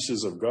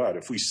promises of God.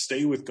 If we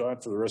stay with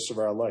God for the rest of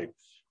our life,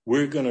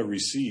 we're going to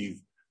receive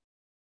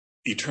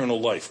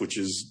eternal life, which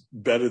is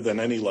better than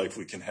any life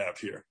we can have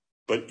here.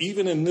 But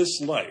even in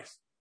this life,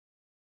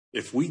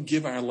 if we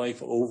give our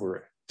life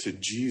over to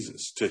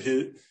Jesus,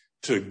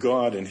 to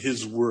God and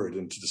his word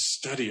and to the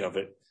study of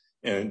it,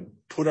 and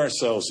put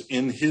ourselves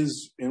in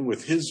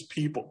with his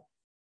people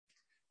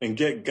and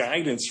get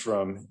guidance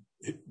from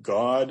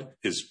God,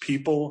 his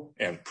people,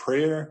 and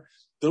prayer,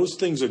 those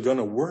things are going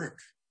to work.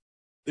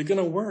 They're going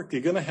to work.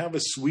 You're going to have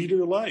a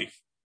sweeter life.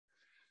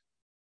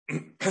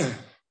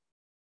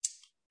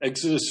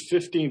 Exodus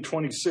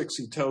 15:26,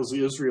 he tells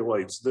the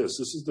Israelites this.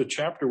 This is the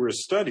chapter we're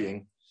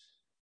studying.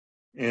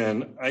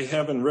 And I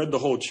haven't read the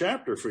whole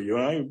chapter for you.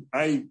 And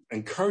I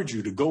encourage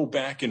you to go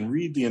back and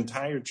read the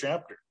entire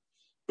chapter.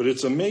 But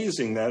it's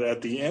amazing that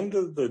at the end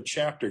of the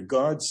chapter,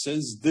 God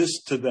says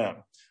this to them.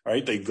 All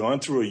right, they've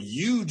gone through a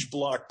huge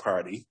block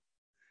party.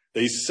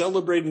 They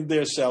celebrated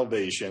their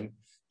salvation.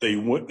 They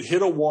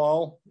hit a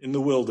wall in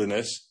the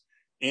wilderness,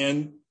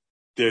 and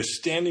they're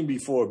standing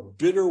before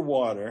bitter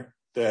water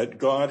that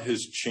God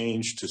has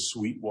changed to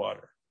sweet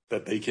water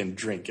that they can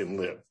drink and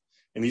live.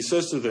 And he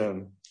says to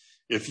them,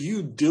 if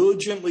you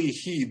diligently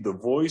heed the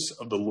voice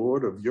of the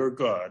Lord of your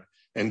God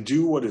and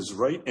do what is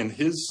right in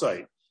his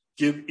sight,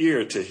 give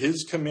ear to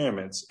his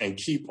commandments and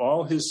keep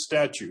all his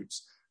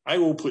statutes, I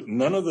will put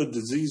none of the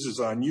diseases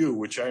on you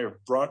which I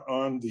have brought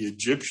on the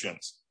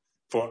Egyptians,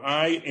 for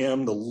I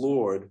am the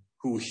Lord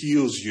who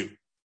heals you.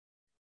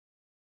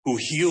 Who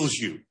heals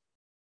you.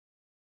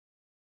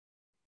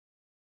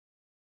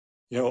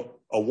 You know,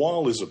 a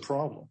wall is a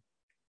problem.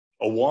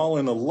 A wall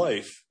in a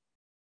life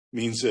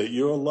means that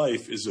your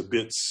life is a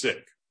bit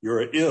sick.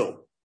 You're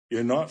ill.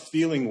 You're not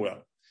feeling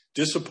well.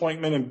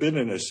 Disappointment and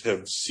bitterness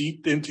have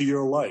seeped into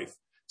your life.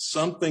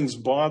 Something's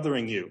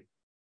bothering you.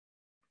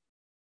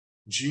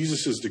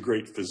 Jesus is the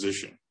great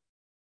physician.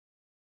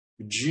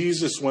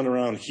 Jesus went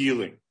around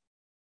healing,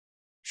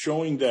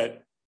 showing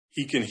that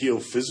he can heal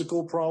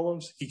physical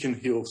problems. He can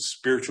heal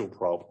spiritual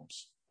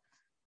problems.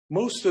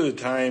 Most of the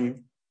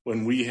time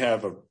when we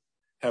have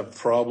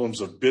problems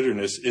of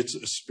bitterness, it's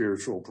a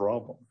spiritual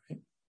problem. Right?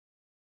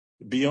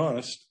 Be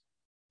honest.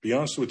 Be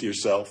honest with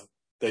yourself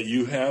that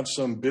you have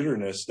some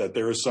bitterness, that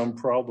there are some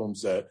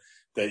problems that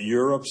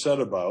you're upset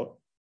about,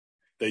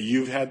 that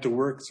you've had to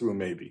work through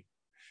maybe.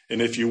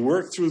 And if you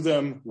work through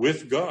them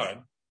with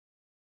God,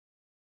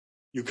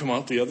 you come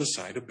out the other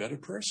side a better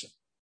person,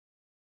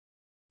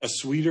 a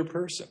sweeter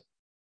person,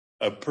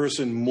 a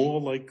person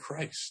more like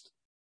Christ,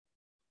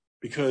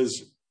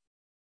 because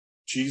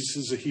Jesus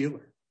is a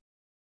healer.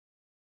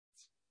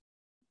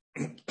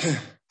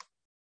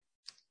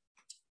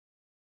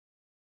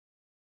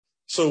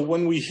 So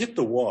when we hit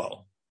the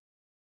wall,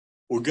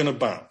 we're going to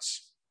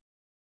bounce.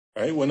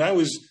 Right? When I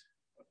was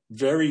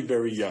very,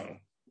 very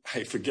young.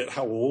 I forget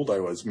how old I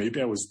was.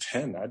 Maybe I was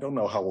 10. I don't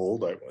know how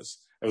old I was.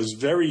 I was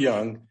very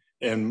young,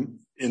 and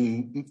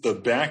in the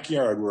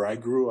backyard where I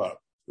grew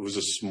up, it was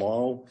a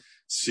small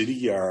city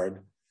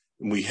yard,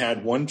 and we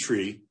had one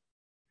tree,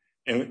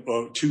 and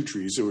two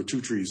trees. There were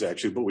two trees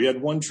actually, but we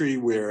had one tree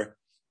where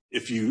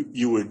if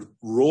you would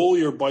roll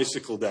your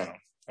bicycle down.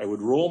 I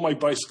would roll my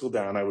bicycle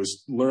down. I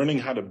was learning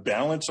how to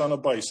balance on a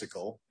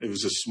bicycle. It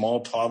was a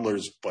small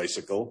toddler's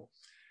bicycle,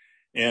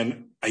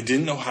 and I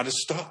didn't know how to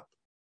stop.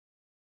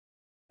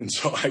 And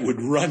so I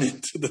would run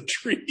into the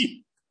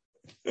tree.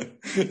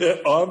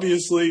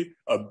 Obviously,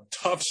 a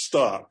tough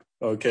stop,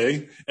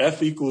 okay?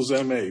 F equals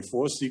ma,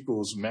 force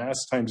equals mass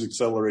times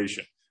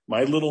acceleration.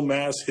 My little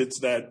mass hits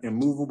that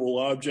immovable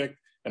object,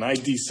 and I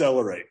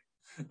decelerate,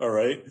 all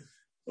right?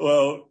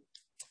 Well,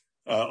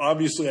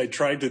 obviously, I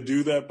tried to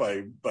do that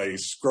by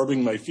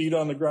scrubbing my feet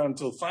on the ground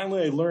until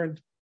finally I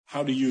learned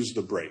how to use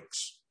the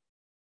brakes.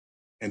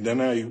 And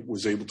then I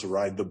was able to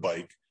ride the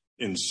bike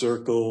in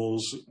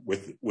circles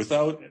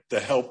without the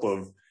help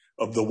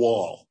of the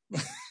wall.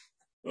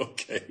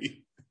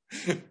 Okay.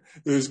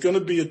 There's going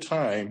to be a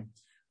time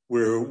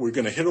where we're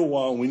going to hit a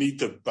wall and we need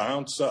to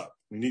bounce up.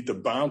 We need to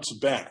bounce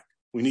back.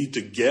 We need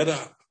to get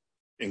up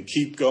and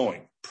keep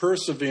going.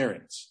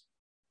 Perseverance.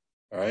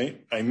 All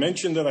right. I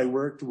mentioned that I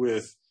worked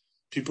with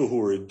people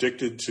who are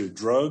addicted to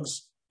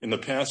drugs in the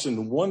past,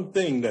 and one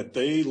thing that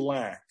they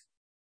lack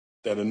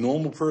that a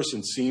normal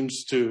person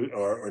seems to,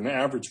 or an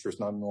average person,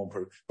 not a normal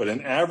person, but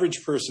an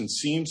average person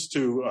seems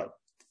to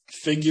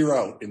figure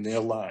out in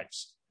their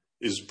lives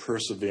is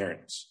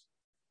perseverance.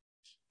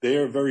 They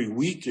are very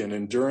weak in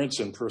endurance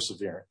and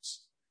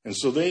perseverance. And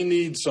so they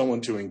need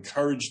someone to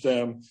encourage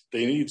them.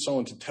 They need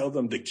someone to tell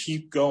them to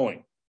keep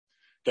going,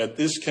 that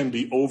this can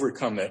be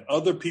overcome, that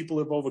other people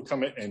have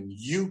overcome it and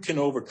you can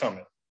overcome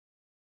it.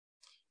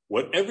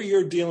 Whatever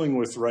you're dealing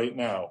with right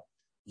now,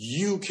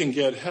 you can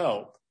get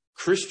help,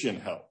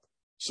 Christian help,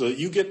 so that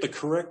you get the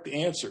correct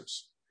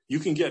answers. You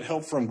can get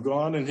help from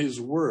God and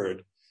his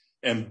word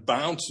and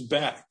bounce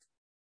back.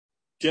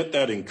 Get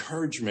that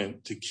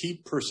encouragement to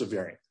keep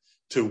persevering,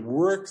 to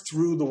work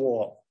through the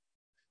wall,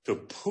 to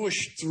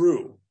push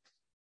through.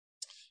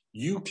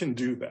 You can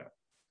do that.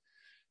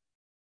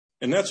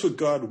 And that's what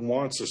God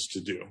wants us to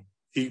do.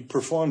 He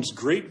performs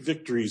great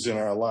victories in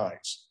our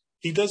lives.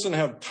 He doesn't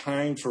have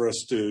time for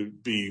us to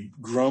be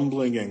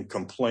grumbling and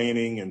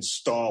complaining and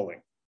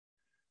stalling.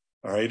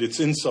 All right, it's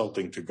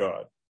insulting to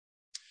God.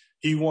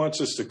 He wants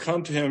us to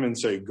come to him and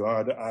say,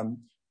 God,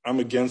 I'm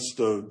against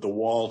the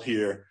wall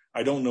here.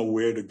 I don't know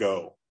where to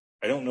go.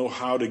 I don't know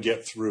how to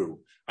get through.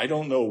 I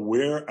don't know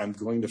where I'm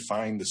going to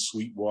find the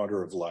sweet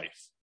water of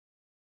life.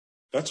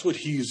 That's what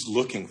he's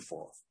looking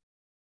for.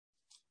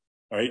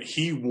 All right,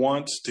 he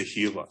wants to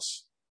heal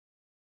us.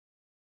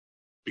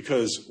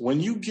 Because when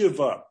you give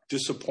up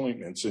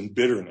disappointments and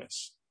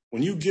bitterness,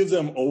 when you give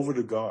them over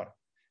to God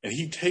and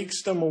he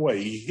takes them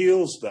away, he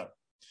heals them.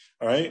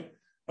 All right.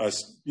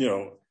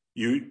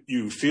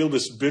 You feel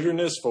this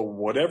bitterness for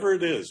whatever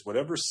it is,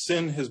 whatever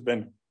sin has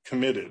been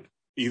committed.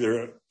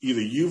 Either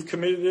you've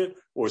committed it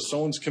or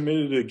someone's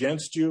committed it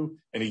against you,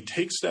 and he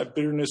takes that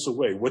bitterness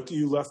away. What are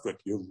you left with?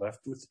 You're left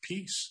with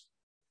peace.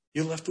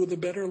 You're left with a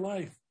better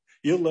life.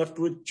 You're left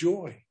with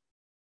joy.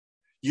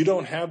 You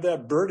don't have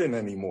that burden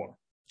anymore.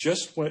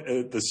 Just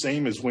the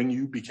same as when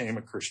you became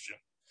a Christian.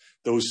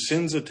 Those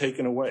sins are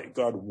taken away.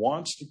 God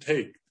wants to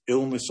take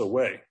illness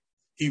away.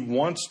 He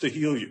wants to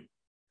heal you.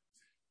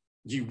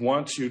 He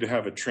wants you to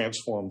have a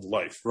transformed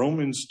life.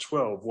 Romans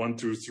 12,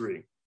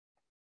 1-3.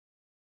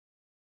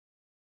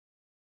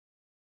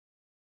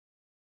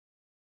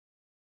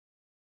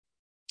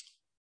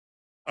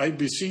 I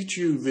beseech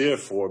you,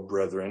 therefore,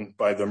 brethren,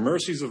 by the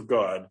mercies of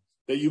God,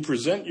 that you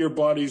present your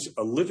bodies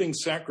a living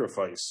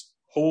sacrifice,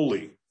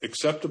 holy,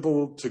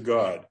 acceptable to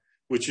God,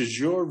 which is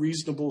your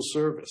reasonable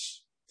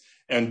service.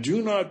 And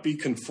do not be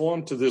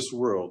conformed to this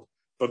world,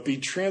 but be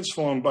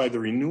transformed by the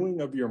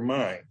renewing of your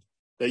mind,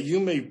 that you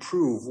may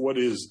prove what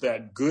is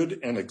that good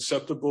and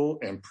acceptable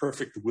and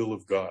perfect will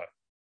of God.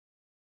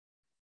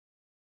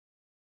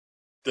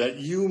 That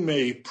you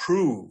may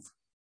prove.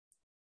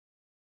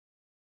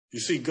 You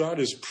see, God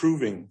is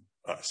proving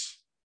us.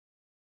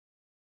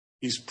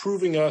 He's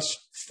proving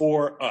us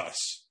for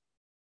us.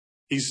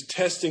 He's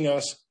testing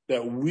us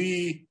that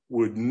we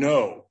would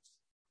know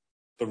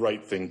the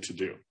right thing to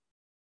do.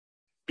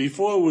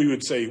 Before we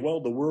would say, well,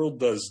 the world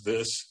does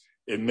this.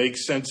 It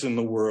makes sense in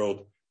the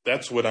world.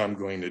 That's what I'm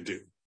going to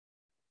do.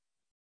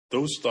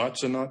 Those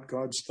thoughts are not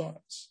God's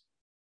thoughts.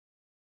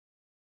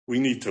 We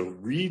need to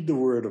read the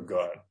word of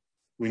God.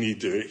 We need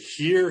to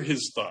hear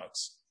his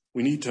thoughts.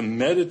 We need to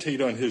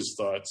meditate on his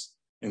thoughts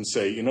and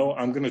say,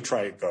 I'm going to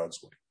try it God's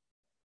way.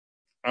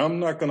 I'm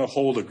not going to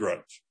hold a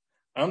grudge.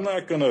 I'm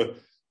not going to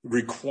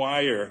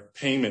require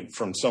payment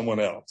from someone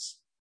else.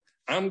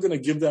 I'm going to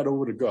give that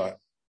over to God.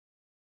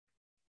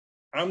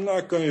 I'm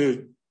not going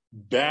to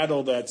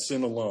battle that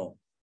sin alone.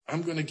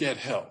 I'm going to get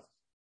help.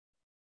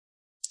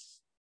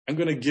 I'm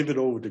going to give it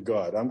over to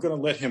God. I'm going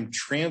to let him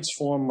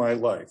transform my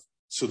life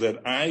so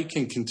that I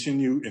can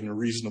continue in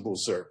reasonable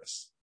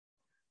service.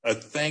 a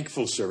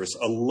thankful service,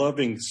 a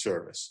loving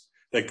service.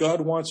 That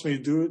God wants me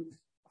to do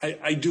it,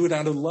 I do it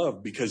out of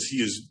love because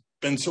he has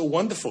been so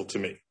wonderful to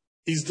me.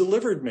 He's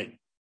delivered me.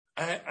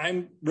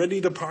 I'm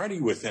ready to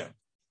party with him.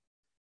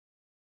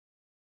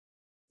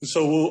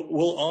 So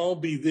we'll all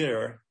be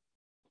there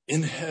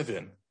in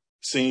heaven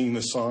singing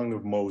the song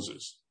of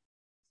Moses.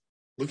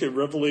 Look at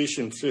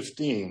Revelation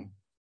 15.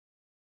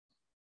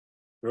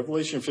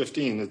 Revelation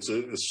 15, it's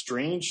a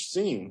strange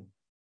scene.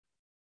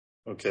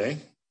 Okay.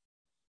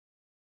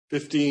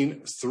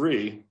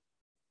 15:3.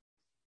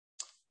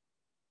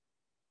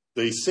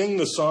 They sing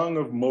the song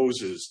of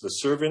Moses, the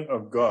servant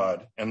of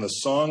God, and the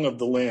song of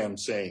the Lamb,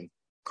 saying,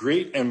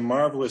 "Great and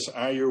marvelous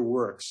are your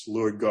works,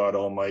 Lord God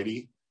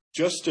Almighty.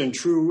 Just and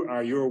true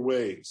are your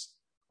ways.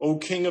 O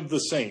King of the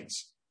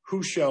saints,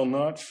 who shall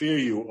not fear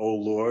you, O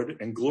Lord,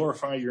 and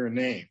glorify your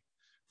name?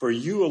 For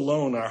you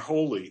alone are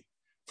holy.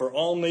 For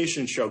all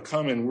nations shall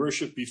come and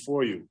worship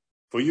before you.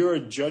 For your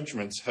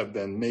judgments have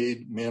been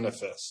made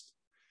manifest,"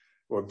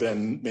 or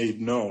been made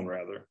known,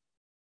 rather.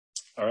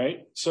 All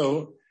right?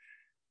 So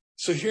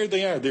here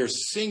they are. They're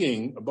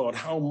singing about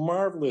how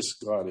marvelous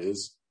God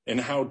is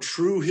and how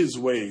true his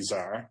ways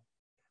are,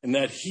 and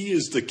that he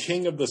is the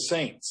King of the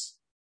saints.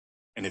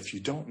 And if you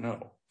don't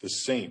know, the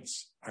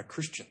saints are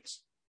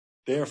Christians.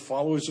 They are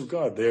followers of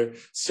God.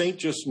 Saint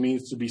just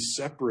means to be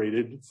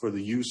separated for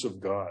the use of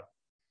God.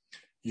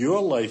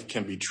 Your life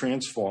can be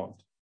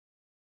transformed.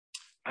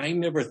 I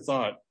never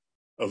thought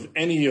of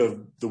any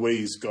of the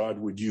ways God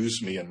would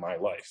use me in my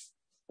life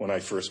when I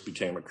first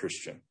became a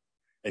Christian.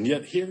 And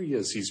yet here he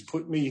is. He's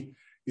put me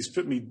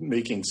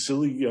making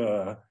silly,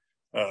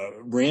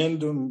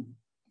 random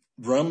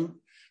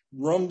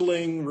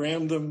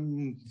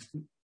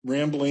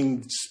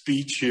rambling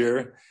speech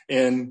here.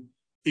 And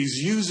he's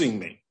using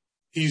me.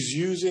 He's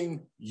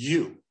using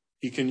you.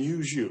 He can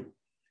use you.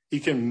 He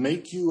can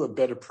make you a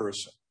better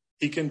person.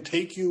 He can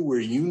take you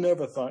where you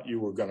never thought you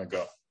were going to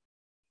go.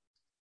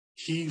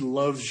 He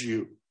loves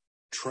you.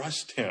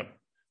 Trust him.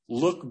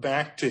 Look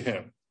back to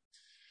him.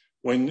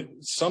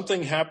 When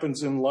something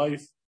happens in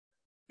life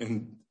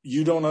and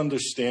you don't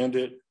understand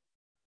it,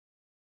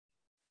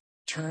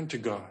 turn to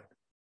God,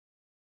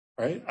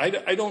 right?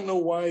 I don't know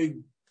why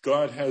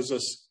God has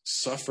us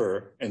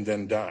suffer and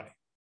then die,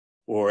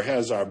 or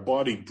has our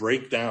body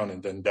break down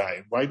and then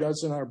die. Why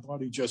doesn't our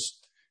body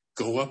just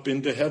go up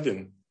into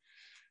heaven?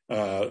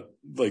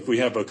 Like we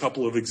have a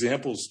couple of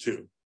examples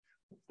too.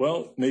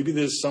 Well, maybe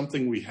there's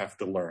something we have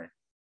to learn.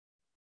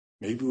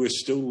 Maybe we're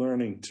still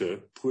learning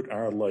to put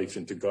our life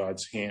into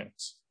God's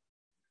hands.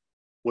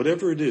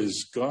 Whatever it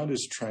is, God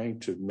is trying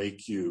to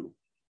make you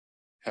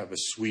have a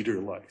sweeter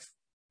life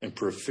and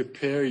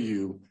prepare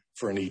you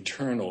for an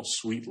eternal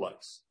sweet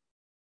life.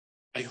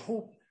 I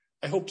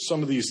hope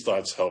some of these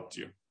thoughts helped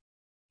you.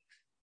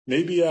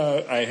 Maybe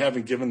I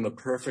haven't given the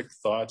perfect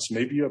thoughts.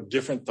 Maybe you have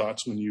different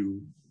thoughts when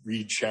you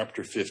read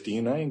chapter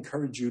 15. I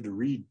encourage you to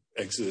read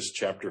Exodus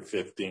chapter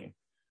 15.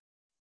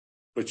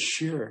 But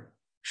share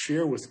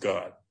with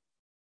God.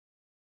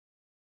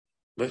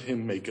 Let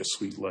him make a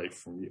sweet life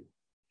from you.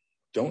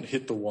 Don't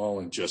hit the wall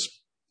and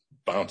just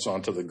bounce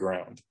onto the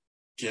ground.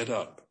 Get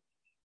up.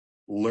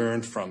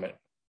 Learn from it.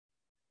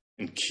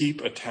 And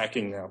keep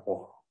attacking that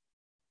wall.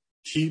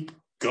 Keep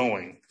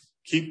going.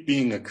 Keep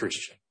being a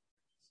Christian.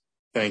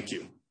 Thank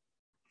you.